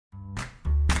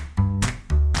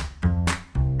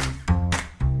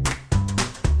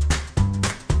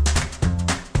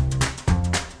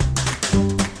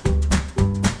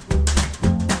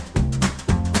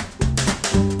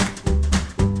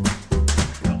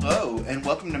Hello, and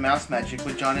welcome to Mouse Magic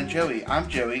with John and Joey. I'm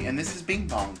Joey, and this is Bing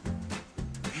Bong.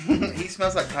 He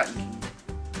smells like cotton candy.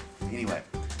 Anyway,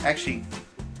 actually,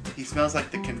 he smells like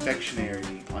the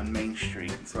confectionery on Main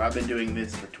Street. So I've been doing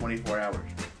this for 24 hours.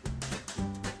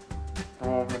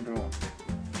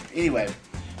 Anyway,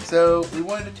 so we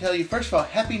wanted to tell you, first of all,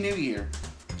 Happy New Year.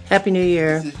 Happy New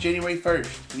Year. This is January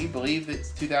 1st. Can you believe it's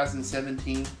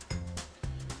 2017?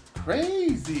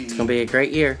 Crazy. It's going to be a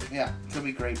great year. Yeah, it's going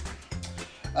to be great.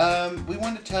 We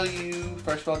wanted to tell you,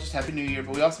 first of all, just Happy New Year,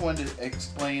 but we also wanted to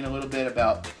explain a little bit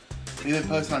about, we've been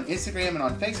posting on Instagram and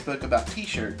on Facebook about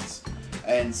t-shirts,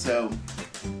 and so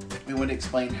we wanted to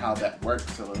explain how that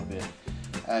works a little bit.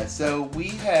 So we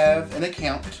have an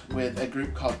account with a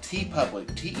group called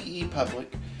TeePublic, T-E-E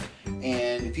Public,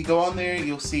 and if you go on there,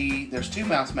 you'll see there's two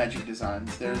Mouse Magic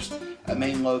designs. There's a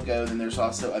main logo, then there's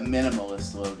also a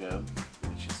minimalist logo,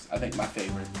 which is, I think, my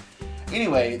favorite.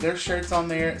 Anyway, there's shirts on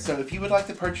there, so if you would like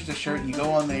to purchase a shirt, you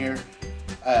go on there.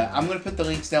 I'm going to put the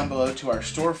links down below to our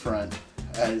storefront.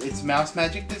 It's Mouse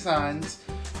Magic Designs.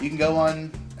 You can go on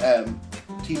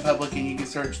TeePublic and you can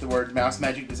search the word Mouse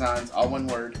Magic Designs, all one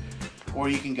word, or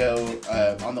you can go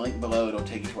on the link below, it'll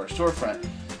take you to our storefront.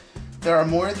 There are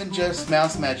more than just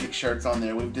Mouse Magic shirts on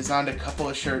there. We've designed a couple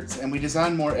of shirts, and we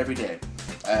design more every day.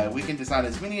 We can design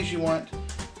as many as you want,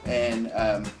 and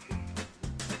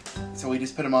so we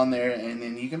just put them on there, and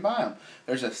then you can buy them.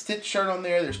 There's a Stitch shirt on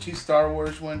there. There's two Star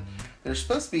Wars one. There's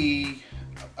supposed to be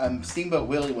a Steamboat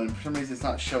Willie one. For some reason, it's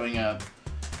not showing up.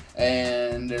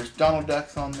 And there's Donald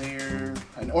Ducks on there,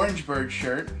 an Orange Bird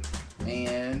shirt,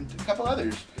 and a couple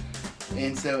others.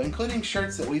 And so, including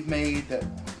shirts that we've made that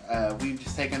we've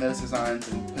just taken those designs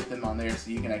and put them on there, so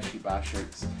you can actually buy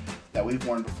shirts that we've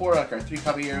worn before, like our 3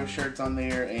 Caballero shirts on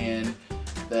there, and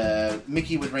the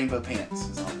Mickey with Rainbow Pants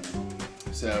is on there.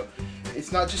 So,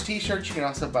 it's not just t-shirts, you can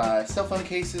also buy cell phone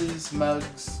cases,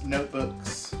 mugs,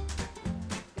 notebooks,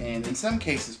 and in some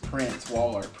cases prints,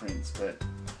 wall art prints, but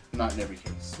not in every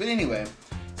case. But anyway,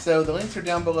 so the links are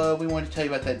down below. We wanted to tell you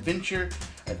about that venture,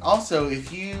 and also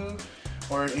if you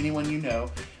or anyone you know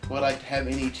would like to have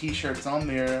any t-shirts on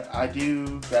there, I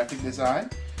do graphic design,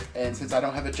 and since I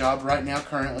don't have a job right now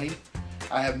currently,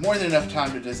 I have more than enough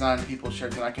time to design people's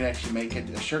shirts, and I can actually make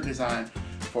a shirt design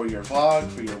for your vlog,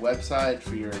 for your website,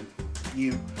 for you,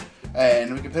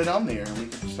 and we can put it on there, and we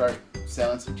can start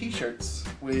selling some t-shirts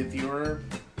with your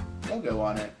logo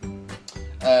on it.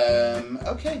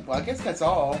 Okay, well I guess that's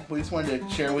all. We just wanted to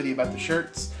share with you about the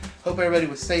shirts. Hope everybody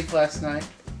was safe last night.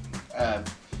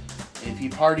 If you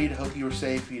partied, hope you were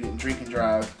safe. You didn't drink and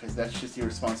drive, because that's just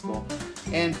irresponsible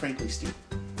and frankly stupid.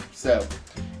 So,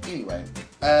 anyway,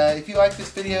 if you like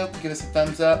this video, give us a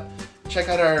thumbs up. Check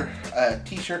out our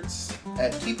t-shirts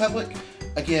at TeePublic.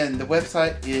 Again, the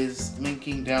website is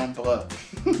linking down below.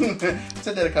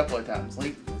 Said that a couple of times.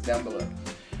 Link is down below.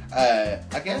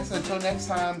 I guess until next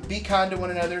time, be kind to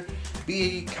one another.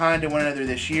 Be kind to one another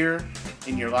this year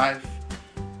in your life,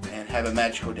 and have a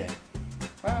magical day.